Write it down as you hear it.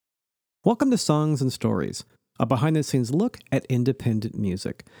Welcome to Songs and Stories, a behind-the-scenes look at independent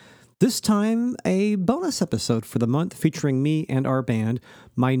music. This time, a bonus episode for the month featuring me and our band,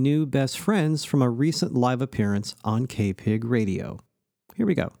 my new best friends from a recent live appearance on KPIG Radio. Here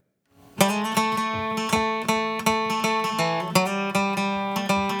we go.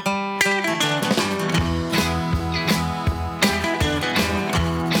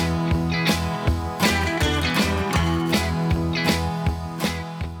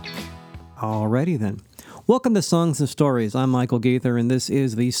 Alrighty then. Welcome to Songs and Stories. I'm Michael Gaither, and this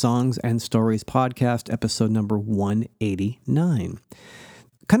is the Songs and Stories podcast, episode number 189.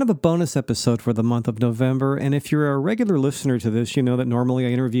 Kind of a bonus episode for the month of November, and if you're a regular listener to this, you know that normally I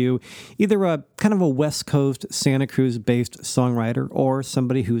interview either a kind of a West Coast, Santa Cruz-based songwriter or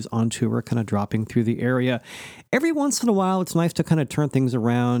somebody who's on tour, kind of dropping through the area. Every once in a while, it's nice to kind of turn things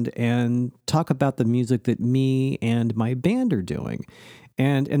around and talk about the music that me and my band are doing.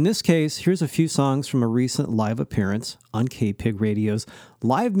 And in this case, here's a few songs from a recent live appearance on KPIG Radio's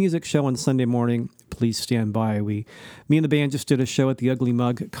live music show on Sunday morning. Please stand by. Me and the band just did a show at the Ugly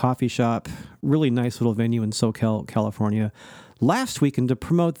Mug Coffee Shop, really nice little venue in SoCal, California. Last week, and to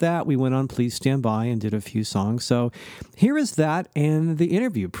promote that, we went on Please Stand By and did a few songs. So here is that and the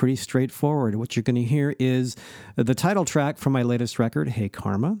interview. Pretty straightforward. What you're going to hear is the title track from my latest record, Hey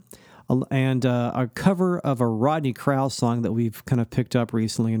Karma, and a cover of a Rodney Crowell song that we've kind of picked up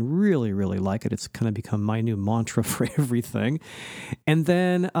recently and really, really like it. It's kind of become my new mantra for everything. And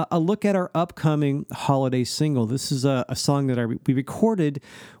then a look at our upcoming holiday single. This is a song that we recorded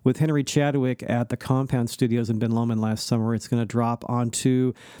with Henry Chadwick at the Compound Studios in Ben Lomond last summer. It's going to drop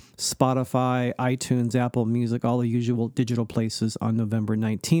onto Spotify, iTunes, Apple Music, all the usual digital places on November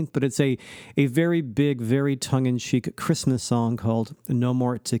 19th. But it's a very big, very tongue-in-cheek Christmas song called No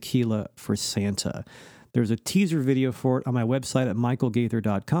More Tequila for Santa. There's a teaser video for it on my website at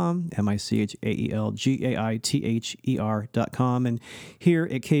michaelgaither.com, michaelgaither.com. And here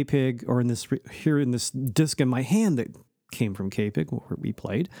at KPIG, or in this disc in my hand that came from KPIG, where we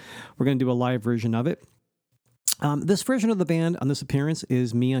played, we're going to do a live version of it. This version of the band on this appearance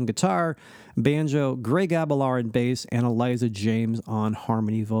is me on guitar, banjo, Greg Abelar on bass, and Eliza James on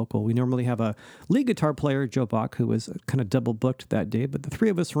harmony vocal. We normally have a lead guitar player, Joe Bach, who was kind of double booked that day, but the three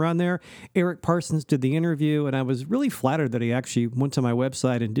of us were on there. Eric Parsons did the interview, and I was really flattered that he actually went to my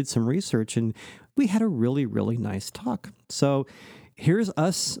website and did some research, and we had a really, really nice talk. So here's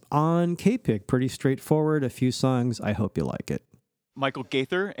us on KPIG. Pretty straightforward, a few songs. I hope you like it. Michael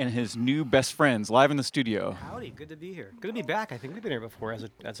Gaither and his new best friends live in the studio. Howdy, good to be here. Good to be back. I think we've been here before as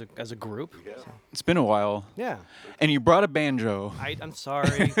a group. Yeah. So. It's been a while. Yeah. And you brought a banjo. I'm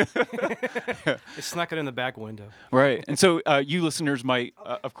sorry. I snuck it in the back window. Right. And so you listeners might,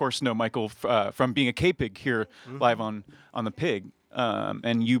 of course, know Michael from being a KPIG here live on the Pig.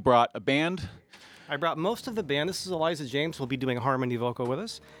 And you brought a band. I brought most of the band. This is Eliza James, who will be doing harmony vocal with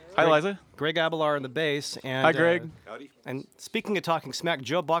us. Hi, Eliza. Greg Abelar on the bass. And, hi, Greg. Howdy. And speaking of talking smack,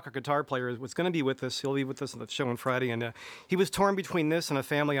 Joe Bach, our guitar player, was going to be with us. He'll be with us on the show on Friday. And he was torn between this and a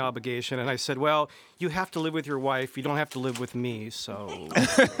family obligation. And I said, well, you have to live with your wife. You don't have to live with me. So.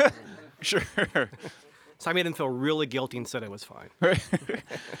 Sure. So I made him feel really guilty and said it was fine. Right.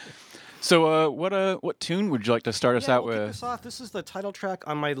 So what tune would you like to start us out with? Kick this off. This is the title track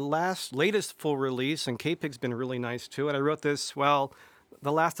on my latest full release, and KPIG's been really nice too. And I wrote this, well,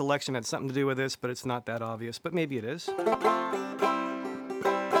 the last election had something to do with this, but it's not that obvious, but maybe it is.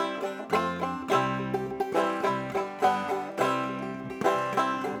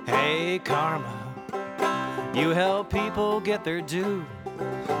 Hey, karma, you help people get their due.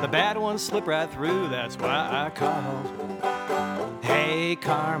 The bad ones slip right through, that's why I called. Hey,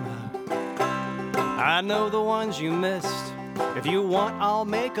 karma, I know the ones you missed. If you want, I'll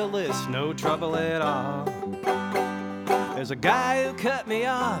make a list, no trouble at all. There's a guy who cut me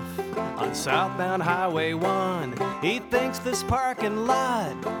off on southbound Highway 1. He thinks this parking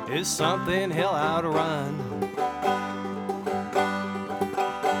lot is something he'll outrun.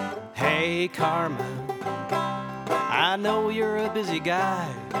 Hey, karma, I know you're a busy guy.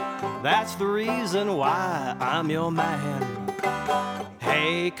 That's the reason why I'm your man.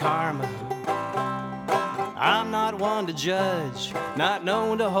 Hey, karma, I'm not one to judge, not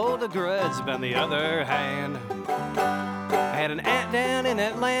known to hold a grudge, but on the other hand, I had an aunt down in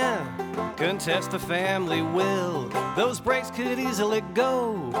Atlanta, contest the family will. Those brakes could easily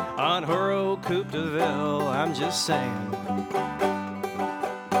go on her old Coupe de Ville, I'm just saying.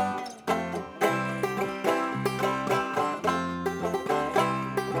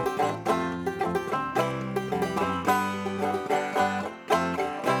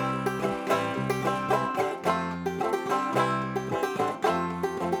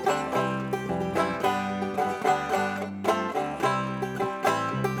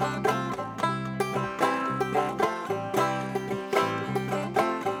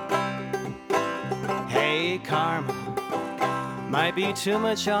 Might be too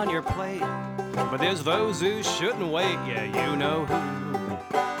much on your plate, but there's those who shouldn't wait. Yeah, you know who.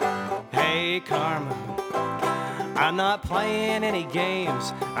 Hey, karma, I'm not playing any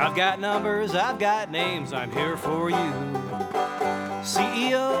games. I've got numbers, I've got names. I'm here for you.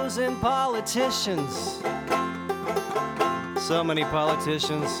 CEOs and politicians. So many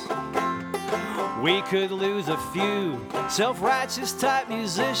politicians. We could lose a few self-righteous type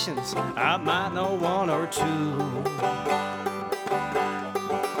musicians. I might know one or two.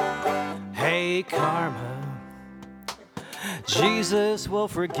 Hey, karma, Jesus will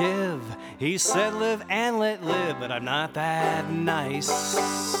forgive. He said live and let live, but I'm not that nice.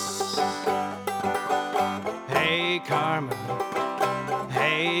 Hey, karma,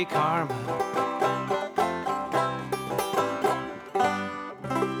 hey, karma.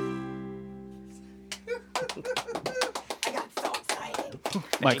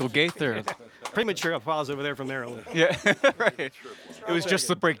 Michael Gaither. Premature applause over there from Maryland. Yeah, right. It was just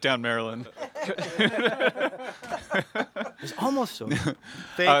the breakdown, Maryland. It's almost so.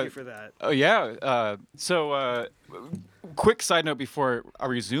 Thank you for that. Oh yeah. Quick side note before I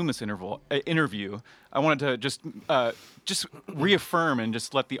resume this interview, I wanted to just reaffirm and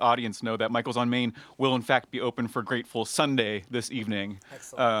just let the audience know that Michael's on Main will in fact be open for Grateful Sunday this evening.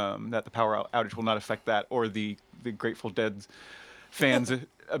 That the power outage will not affect that or the Grateful Dead's fans'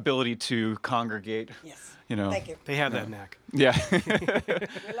 ability to congregate. Yes. You know, Thank you. They have that knack. Yeah. We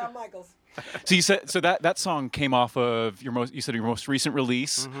love Michaels. So you said that song came off of your most recent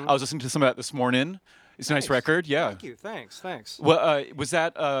release. Mm-hmm. I was listening to some of that this morning. It's a nice record. Yeah. Thank you. Thanks. Well, was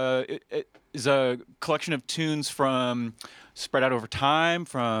that it is a collection of tunes from spread out over time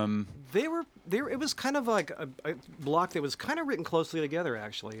from? They were. It was kind of like a block that was kind of written closely together,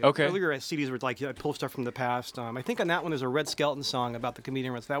 actually. Okay. Earlier CDs were like I'd pull stuff from the past. I think on that one there's a Red Skelton song about the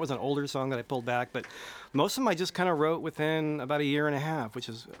comedian. That was an older song that I pulled back, but most of them I just kind of wrote within about a year and a half, which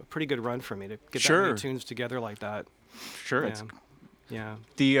is a pretty good run for me to get that many tunes together like that. Sure. Yeah. Yeah.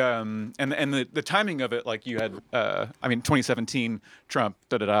 The and the timing of it, like you had, 2017 Trump,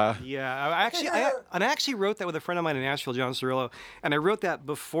 Yeah, I actually wrote that with a friend of mine in Nashville, John Cirillo, and I wrote that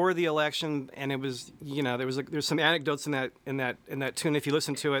before the election, and it was, there's some anecdotes in that tune. If you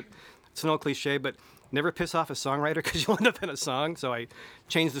listen to it, it's an old cliche, but never piss off a songwriter because you'll end up in a song. So I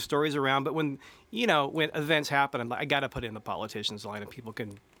changed the stories around. But when events happen, I'm like, I got to put in the politicians line, and people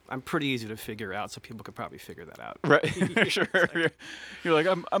can. I'm pretty easy to figure out, so people could probably figure that out. Right, sure. You're like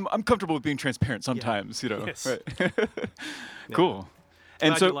I'm comfortable with being transparent sometimes, Yes. Right. Cool. And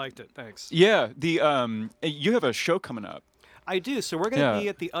Glad so you liked it. Thanks. Yeah, you have a show coming up. I do. So we're going to be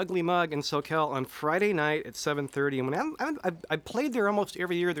at the Ugly Mug in SoCal on Friday night at 7:30. And I played there almost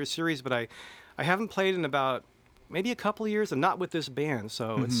every year of their series, but I haven't played in about maybe a couple of years, and not with this band.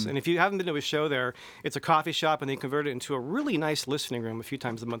 So and if you haven't been to a show there, it's a coffee shop, and they converted it into a really nice listening room a few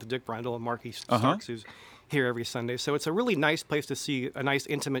times a month. Dick Brundle and Marky Starks, who's here every Sunday. So it's a really nice place to see a nice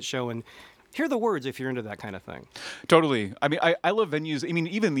intimate show and hear the words if you're into that kind of thing. Totally. I mean, I love venues. I mean,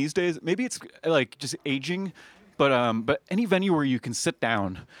 even these days, maybe it's like just aging. But any venue where you can sit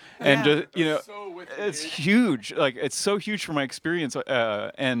down and it's huge. Like it's so huge for my experience,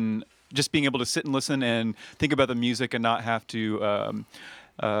 and just being able to sit and listen and think about the music and not have to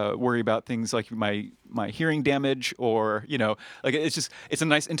worry about things like my hearing damage or like it's a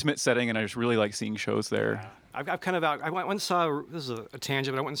nice intimate setting, and I just really like seeing shows there. I've kind of I went and saw, this is a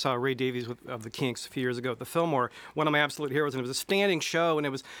tangent, but I went and saw Ray Davies of the Kinks a few years ago at the Fillmore, one of my absolute heroes, and it was a standing show, and it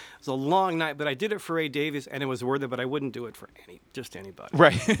was a long night, but I did it for Ray Davies, and it was worth it, but I wouldn't do it for just anybody.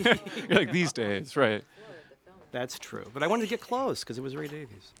 Right. You're like these days, right. That's true. But I wanted to get close because it was Ray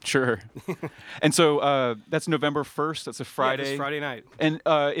Davies. Sure. And so that's November 1st. That's a Friday. Yeah, it's Friday night. And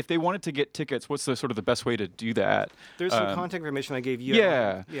if they wanted to get tickets, what's the best way to do that? There's some contact information I gave you.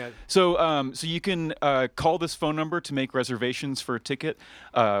 Yeah. Yeah. So you can call this phone number to make reservations for a ticket,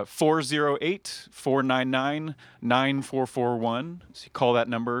 408-499-9441. So you call that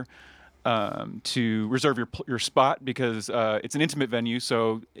number. To reserve your spot because it's an intimate venue,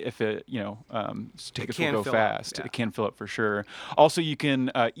 so if tickets will go fast. It can fill up for sure. Also, you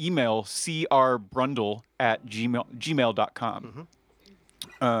can email crbrundle@gmail.com.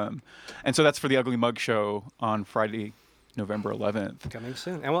 And so that's for the Ugly Mug show on Friday, November 11th. Coming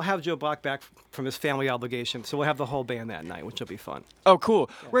soon. And we'll have Joe Block back from his family obligation, so we'll have the whole band that night, which will be fun. Oh, cool.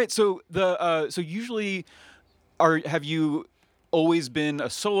 Yeah. Right, so so usually have you always been a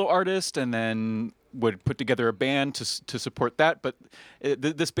solo artist and then would put together a band to support that, but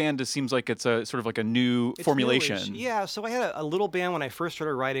this band just seems like it's a sort of like a new formulation. Newish. Yeah, so I had a little band when I first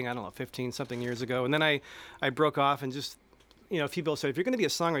started writing, I don't know, 15 something years ago, and then I broke off and just a few people said, if you're going to be a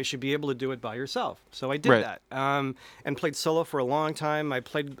songwriter, you should be able to do it by yourself. So I did Right. that, and played solo for a long time. I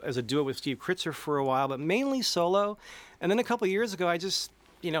played as a duo with Steve Kritzer for a while, but mainly solo. And then a couple of years ago, I just,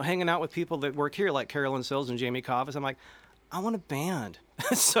 hanging out with people that work here, like Carolyn Sills and Jamie Coffis, I'm like, I want a band.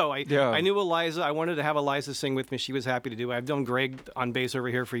 So I knew Eliza. I wanted to have Eliza sing with me. She was happy to do it. I've known Greg on bass over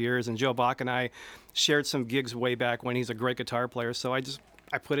here for years, and Joe Bach and I shared some gigs way back when. He's a great guitar player. So I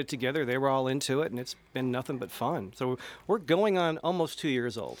put it together. They were all into it, and it's been nothing but fun. So we're going on almost 2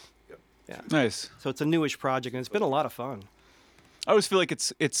 years old. Yeah. Nice. So it's a newish project, and it's been a lot of fun. I always feel like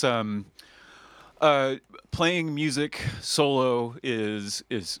it's playing music solo is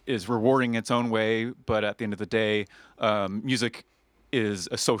rewarding its own way, but at the end of the day, music is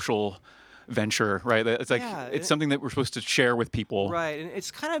a social venture, right? It's like it's something that we're supposed to share with people, right? And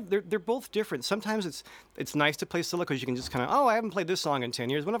it's kind of they're both different. Sometimes it's nice to play solo because you can just kind of I haven't played this song in 10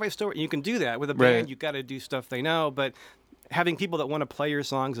 years. When have I still? You can do that with a band. Right. You got to do stuff they know, but having people that want to play your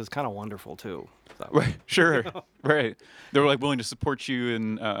songs is kind of wonderful too. So. Right. Sure. Right. They're like willing to support you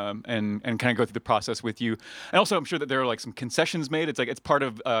and kind of go through the process with you. And also, I'm sure that there are like some concessions made. It's like it's part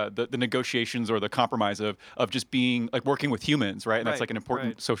of the negotiations or the compromise of just being like working with humans, right? And that's like an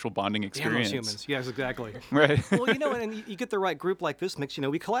important social bonding experience. Yeah, humans. Yes, exactly. Right. Well, and you get the right group like this mix.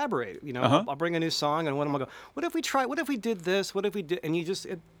 We collaborate. I'll bring a new song, and one of them will go, "What if we try? What if we did this? What if we did?" And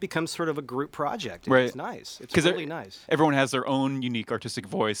it becomes sort of a group project. And right. It's nice. It's really nice. Everyone has their own unique artistic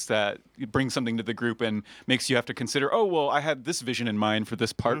voice that brings something to the group and makes you have to consider, oh, well, I had this vision in mind for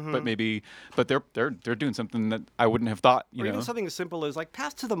this part, but they're doing something that I wouldn't have thought, or even something as simple as like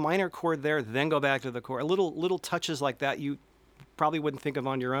pass to the minor chord there, then go back to the chord. Little touches like that you probably wouldn't think of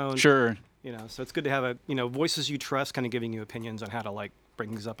on your own. Sure. So it's good to have voices you trust kind of giving you opinions on how to like bring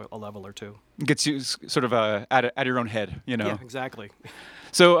things up a level or two. It gets you sort of out of your own head, Yeah, exactly.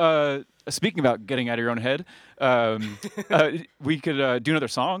 So speaking about getting out of your own head, we could do another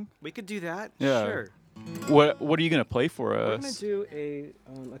song. We could do that. Yeah. Sure. What are you gonna play for us? We're gonna do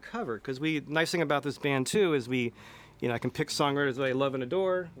a cover because nice thing about this band too is I can pick songwriters that I love and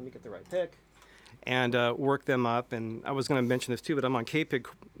adore. Let me get the right pick, and work them up. And I was gonna mention this too, but I'm on KPIG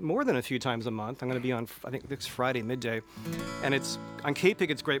more than a few times a month. I'm gonna be on I think next Friday midday, and it's on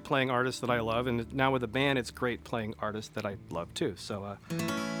KPIG. It's great playing artists that I love, and now with the band, it's great playing artists that I love too. So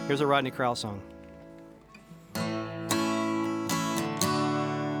here's a Rodney Crowell song.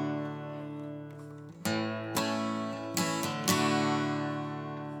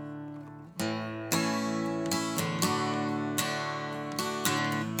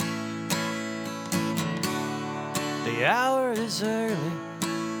 The hour is early,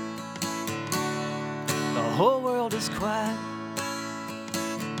 the whole world is quiet.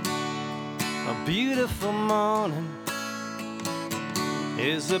 A beautiful morning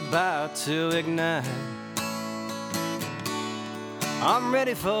is about to ignite. I'm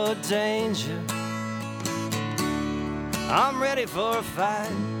ready for danger, I'm ready for a fight,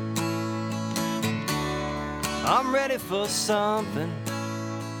 I'm ready for something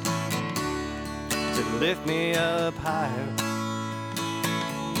to lift me up higher.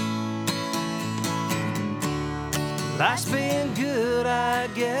 Life's been good, I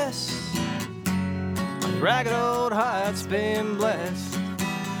guess. My ragged old heart's been blessed.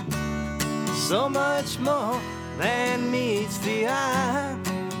 So much more than meets the eye.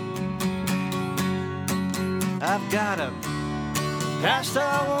 I've got a past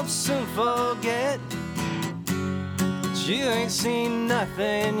I won't soon forget, but you ain't seen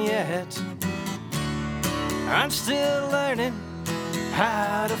nothing yet. I'm still learning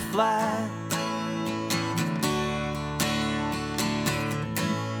how to fly.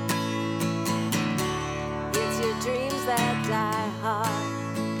 It's your dreams that die hard,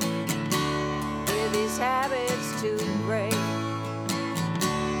 with these habits to break.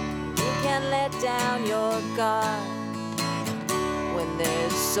 You can't let down your guard when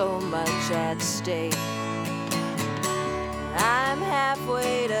there's so much at stake. I'm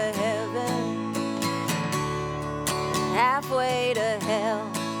halfway to heaven, halfway to hell,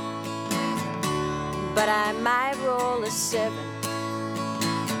 but I might roll a 7.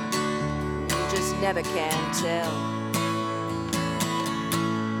 You just never can tell.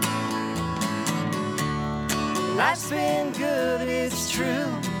 Life's been good, it's true.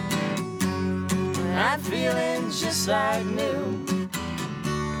 I'm feeling just like new.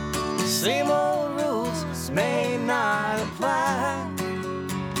 Same old rules may not apply.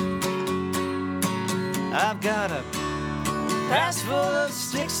 I've got a past full of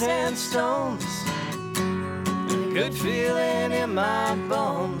sticks and stones, a good feeling in my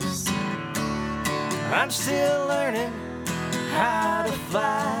bones. I'm still learning how to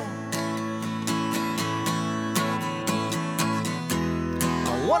fly.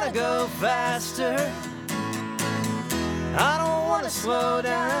 wanna go faster. I don't wanna slow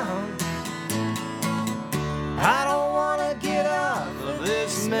down. I don't wanna get off of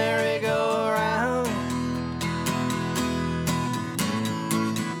this merry-go-round.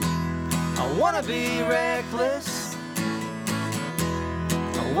 I wanna be reckless.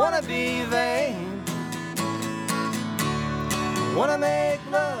 I wanna be vain. I wanna make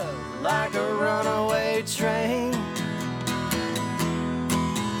love like a runaway train.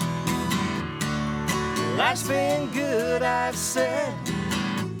 Life's been good, I've said.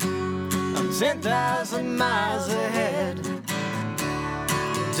 I'm 10,000 miles ahead.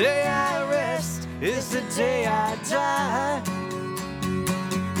 The day I rest is the day I die.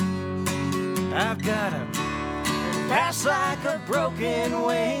 I've got a past like a broken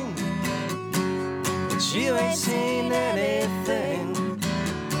wing, but you ain't seen anything.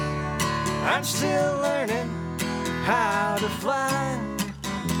 I'm still learning how to fly.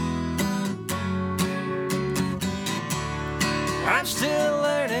 I'm still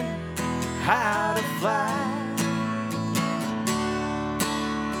learning how to fly.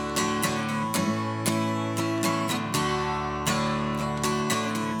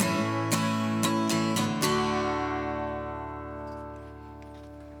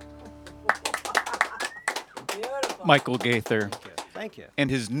 Beautiful. Michael Gaither Thank you. and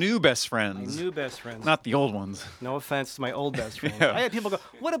his new best friends, New best friends. not the old ones. No offense to my old best friends. Yeah. I had people go,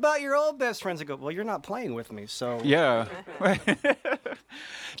 "What about your old best friends?" I go, "Well, you're not playing with me, so." Yeah.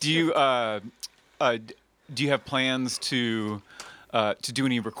 Do you do you have plans to do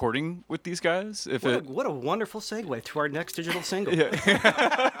any recording with these guys? If What a wonderful segue to our next digital single.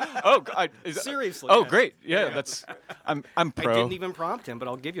 oh, God, Seriously. Oh, yeah. great. Yeah, that's I'm I pro. didn't even prompt him, but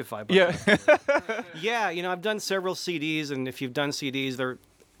I'll give you $5. Yeah. Yeah, you know, I've done several CDs, and if you've done CDs,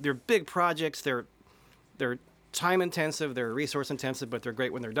 they're big projects. They're time intensive, they're resource intensive, but they're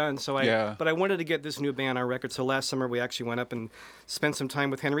great when they're done. So but I wanted to get this new band on record. So last summer we actually went up and spent some time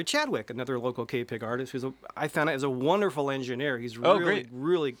with Henry Chadwick, another local KPIG artist, I found out is a wonderful engineer. He's really, great.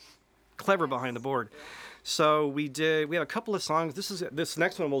 really clever behind the board. So we have a couple of songs. This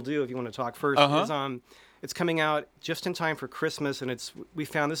next one we'll do if you want to talk first. Is it's coming out just in time for Christmas, and we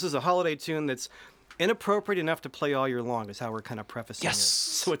found this is a holiday tune that's inappropriate enough to play all year long is how we're kind of prefacing Yes. it.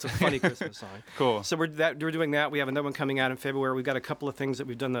 So it's a funny Christmas song. Cool. So we're doing that. We have another one coming out in February. We've got a couple of things that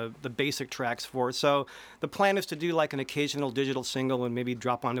we've done the basic tracks for. So the plan is to do like an occasional digital single and maybe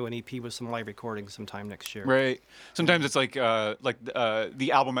drop onto an EP with some live recordings sometime next year. Right. Sometimes it's like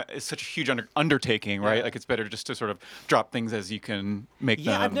the album is such a huge undertaking, right? Yeah. Like it's better just to sort of drop things as you can make them.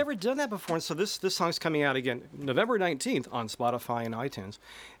 Yeah, I've never done that before. And so this song's coming out again November 19th on Spotify and iTunes.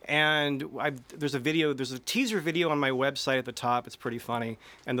 And there's a teaser video on my website at the top. It's pretty funny.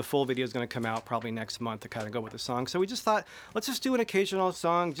 And the full video is going to come out probably next month to kind of go with the song. So we just thought, let's just do an occasional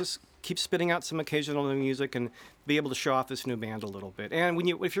song, just keep spitting out some occasional new music and be able to show off this new band a little bit. And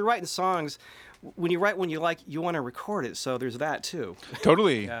if you're writing songs, when you write one you like, you want to record it. So there's that too.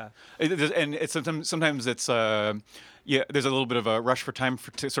 Totally. Yeah. And it's sometimes it's there's a little bit of a rush for time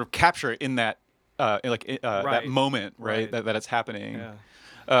to sort of capture it in that that moment, right? That it's happening. Yeah.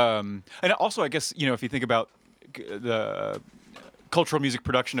 And also, I guess, if you think about the cultural music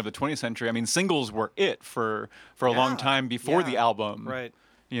production of the 20th century, I mean, singles were it for a long time before the album, Right.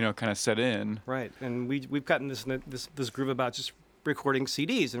 Kind of set in. Right, and we've gotten this groove about just recording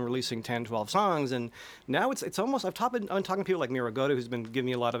CDs and releasing 10, 12 songs, and now it's almost I'm talking to people like Mira Goda, who's been giving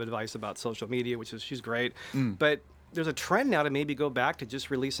me a lot of advice about social media, she's great, but there's a trend now to maybe go back to just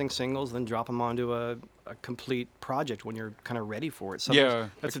releasing singles, then drop them onto a complete project when you're kind of ready for it. So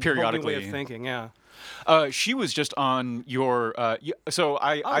that's like a whole new periodically. way of thinking. Yeah. She was just on your. So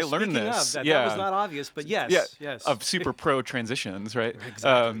I learned speaking this. Of, that was not obvious, but yes, yes. Of super pro transitions, right?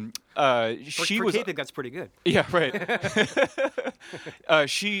 Exactly. She for was. KPIG, that's pretty good. Yeah, right.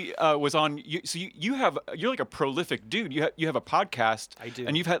 She was on. So you're like a prolific dude. You have a podcast. I do.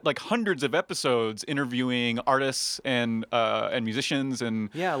 And you've had like hundreds of episodes interviewing artists and musicians and.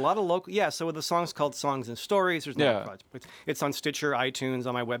 Yeah, a lot of local. Yeah, so the song's called Songs and Stories. There's no project. It's on Stitcher, iTunes,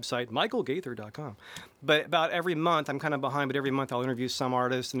 on my website, michaelgaither.com. But about every month, I'm kind of behind, but every month I'll interview some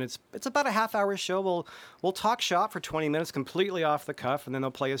artist, and it's about a half-hour show. We'll talk shop for 20 minutes, completely off the cuff, and then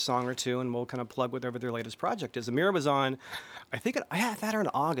they'll play a song or two, and we'll kind of plug whatever their latest project is. Amira was on, I think I had her in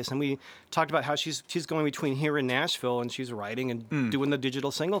August, and we talked about how she's going between here and Nashville, and she's writing and doing the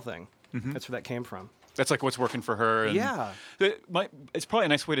digital single thing. Mm-hmm. That's where that came from. That's like what's working for her. And yeah. It's probably a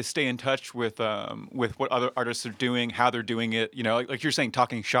nice way to stay in touch with what other artists are doing, how they're doing it. Like you're saying,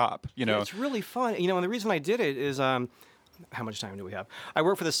 talking shop. Yeah, it's really fun. And the reason I did it is, how much time do we have? I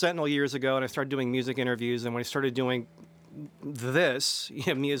worked for the Sentinel years ago, and I started doing music interviews. And when I started doing this,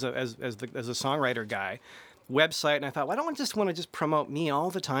 me as a songwriter guy, website, and I thought, well, I don't just want to just promote me all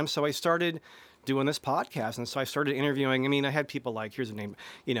the time. So I started doing this podcast, and so I started interviewing. I mean, I had people like, here's a name,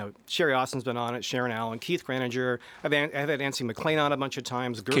 Sherry Austin's been on it, Sharon Allen, Keith Graninger. I've had Nancy McLean on a bunch of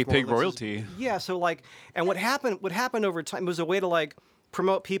times. KPIG royalty. Yeah. So and what happened over time was a way to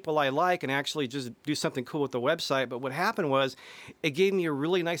promote people I like and actually just do something cool with the website. But what happened was it gave me a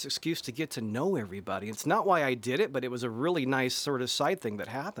really nice excuse to get to know everybody. It's not why I did it, but it was a really nice sort of side thing that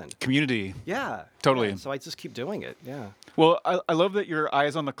happened. Community. Yeah. Totally. Yeah, so I just keep doing it. Yeah. Well, I love that your eye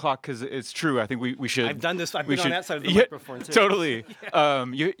is on the clock because it's true. I think we should. I've done this. I've been on that side of the microphone too. Totally. Yeah.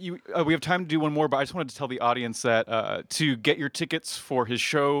 We have time to do one more, but I just wanted to tell the audience that to get your tickets for his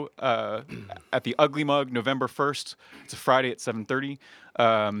show at the Ugly Mug, November 1st. It's a Friday at 7:30.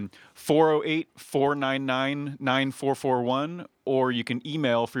 408-499-9441, or you can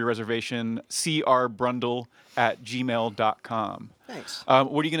email for your reservation crbrundle@gmail.com. Thanks. What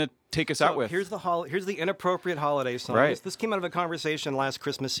are you going to take us out with? Here's the inappropriate holiday song. Right. This came out of a conversation last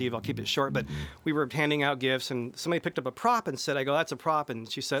Christmas Eve. I'll keep it short, but we were handing out gifts, and somebody picked up a prop and said, "That's a prop," and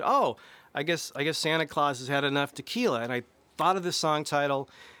she said, "Oh, I guess Santa Claus has had enough tequila." And I thought of this song title.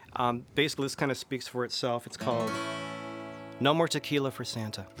 Basically, this kind of speaks for itself. It's called "No More Tequila for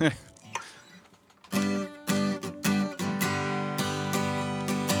Santa."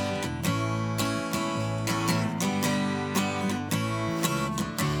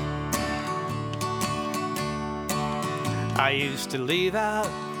 I used to leave out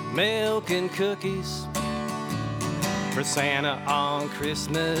milk and cookies for Santa on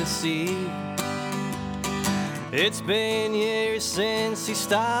Christmas Eve. It's been years since he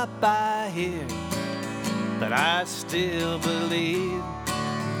stopped by here, but I still believe.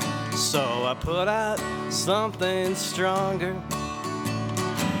 So I put out something stronger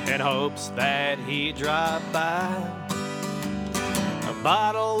in hopes that he'd drop by. A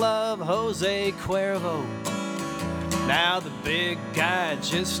bottle of Jose Cuervo. Now the big guy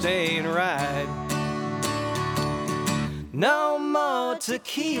just ain't right. No more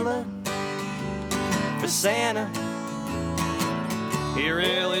tequila for Santa. He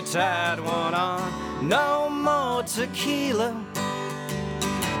really tied one on. No more tequila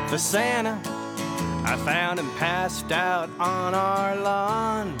for Santa. I found him passed out on our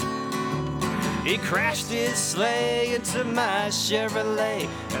lawn. He crashed his sleigh into my Chevrolet,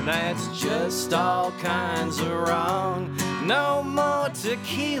 and that's just all kinds of wrong. No more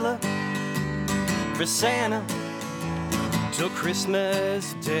tequila for Santa till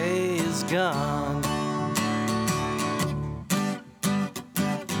Christmas Day is gone.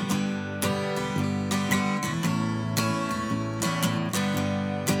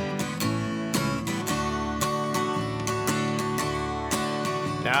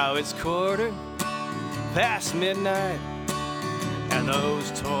 Now it's midnight, and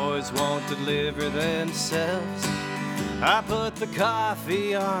those toys won't deliver themselves. I put the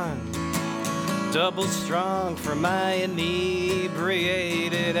coffee on, double strong for my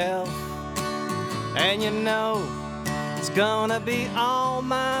inebriated elf. And it's gonna be all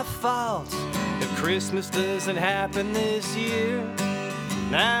my fault if Christmas doesn't happen this year.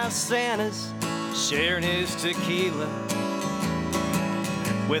 Now Santa's sharing his tequila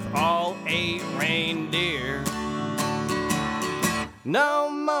with all 8 reindeer. No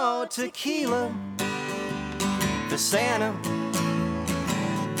more tequila for Santa.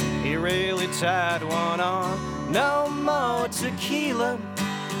 He really tied one on. No more tequila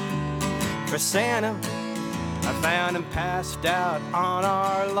for Santa. I found him passed out on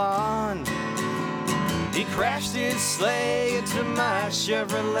our lawn. He crashed his sleigh into my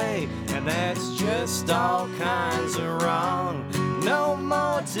Chevrolet, and that's just all kinds of wrong. No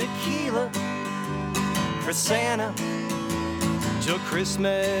more tequila for Santa till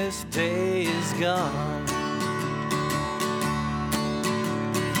Christmas Day is gone.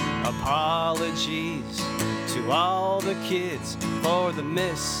 Apologies to all the kids for the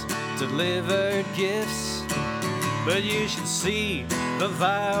misdelivered gifts, but you should see the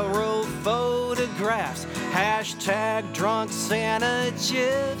viral photographs, #drunk Santa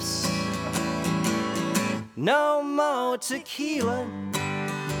gifs. No more tequila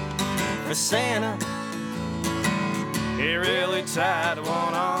for Santa. He really tied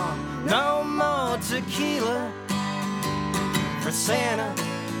one on. No more tequila for Santa.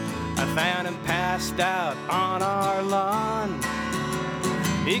 I found him passed out on our lawn.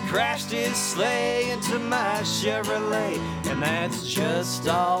 He crashed his sleigh into my Chevrolet, and that's just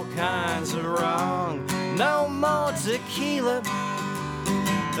all kinds of wrong. No more tequila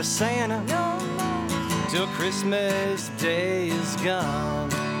for Santa. No more till Christmas Day is gone.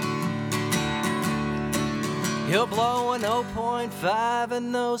 He'll blow an 0.5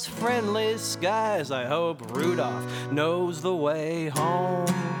 in those friendly skies. I hope Rudolph knows the way home.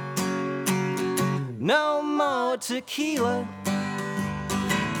 No more tequila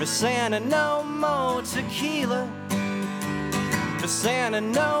for Santa, no more tequila for Santa,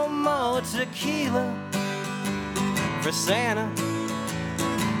 no more tequila for Santa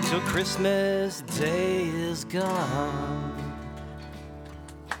till Christmas Day is gone.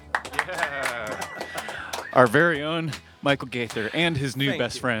 Yeah. Our very own Michael Gaither and his new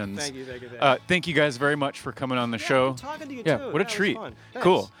best friends. Thank you. Thank you guys very much for coming on the show. Good talking to you Yeah, too. what a treat.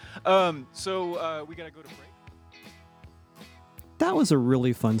 Cool. So we got to go to break. That was a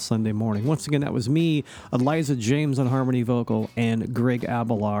really fun Sunday morning. Once again, that was me, Eliza James on harmony vocal, and Greg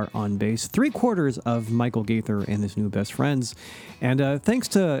Abelar on bass. 3/4 of Michael Gaither and his new best friends. And thanks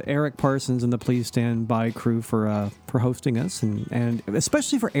to Eric Parsons and the Please Stand By crew for hosting us, and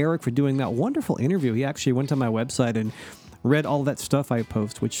especially for Eric for doing that wonderful interview. He actually went to my website and read all that stuff I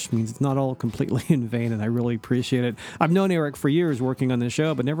post, which means it's not all completely in vain, and I really appreciate it. I've known Eric for years working on this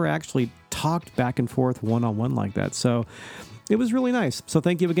show, but never actually talked back and forth one-on-one like that. So it was really nice. So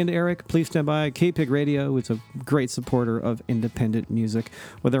thank you again to Eric. Please stand by. KPIG Radio is a great supporter of independent music.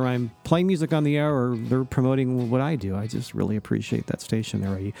 Whether I'm playing music on the air or they're promoting what I do, I just really appreciate that station.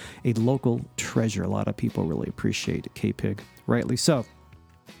 They're a local treasure. A lot of people really appreciate KPIG, rightly so.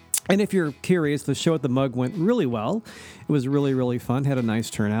 And if you're curious, the show at the Mug went really well. It was really, really fun. Had a nice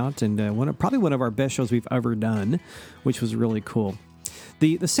turnout, and probably one of our best shows we've ever done, which was really cool.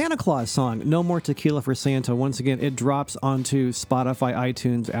 The Santa Claus song, No More Tequila for Santa, once again, it drops onto Spotify,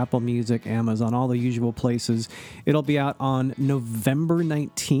 iTunes, Apple Music, Amazon, all the usual places. It'll be out on November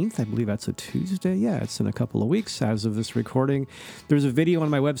 19th. I believe that's a Tuesday. Yeah, it's in a couple of weeks as of this recording. There's a video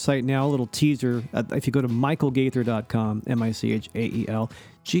on my website now, a little teaser. If you go to michaelgaither.com,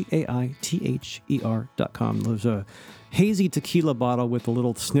 MichaelGaither.com, there's a hazy tequila bottle with a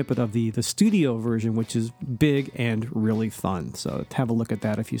little snippet of the studio version, which is big and really fun. So have a look at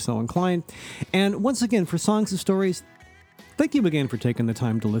that if you're so inclined. And once again, for Songs and Stories, thank you again for taking the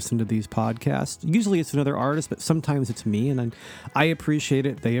time to listen to these podcasts. Usually it's another artist, but sometimes it's me, and I appreciate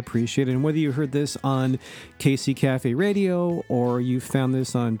it. They appreciate it. And whether you heard this on KC Cafe Radio or you found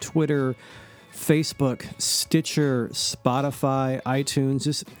this on Twitter, Facebook, Stitcher, Spotify,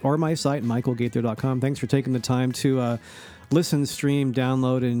 iTunes, or my site, michaelgaither.com. Thanks for taking the time to listen, stream,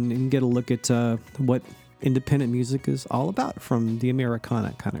 download, and get a look at what independent music is all about from the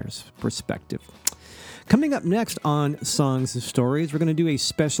Americana kind of perspective. Coming up next on Songs and Stories, we're going to do a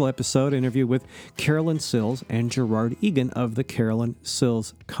special episode interview with Carolyn Sills and Gerard Egan of the Carolyn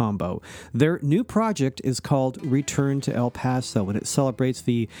Sills Combo. Their new project is called Return to El Paso, and it celebrates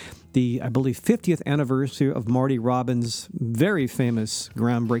the I believe, 50th anniversary of Marty Robbins' very famous,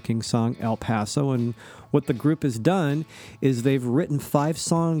 groundbreaking song, El Paso. And what the group has done is they've written 5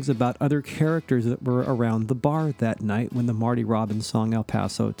 songs about other characters that were around the bar that night when the Marty Robbins song, El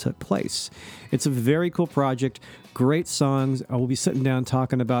Paso, took place. It's a very cool project. Great songs. I will be sitting down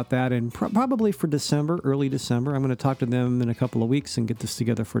talking about that, and probably for December, early December. I'm going to talk to them in a couple of weeks and get this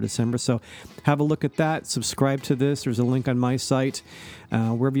together for December. So have a look at that. Subscribe to this. There's a link on my site.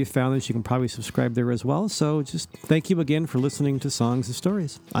 Wherever you found this, you can probably subscribe there as well. So just thank you again for listening to Songs and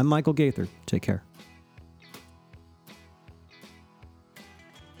Stories. I'm Michael Gaither. Take care.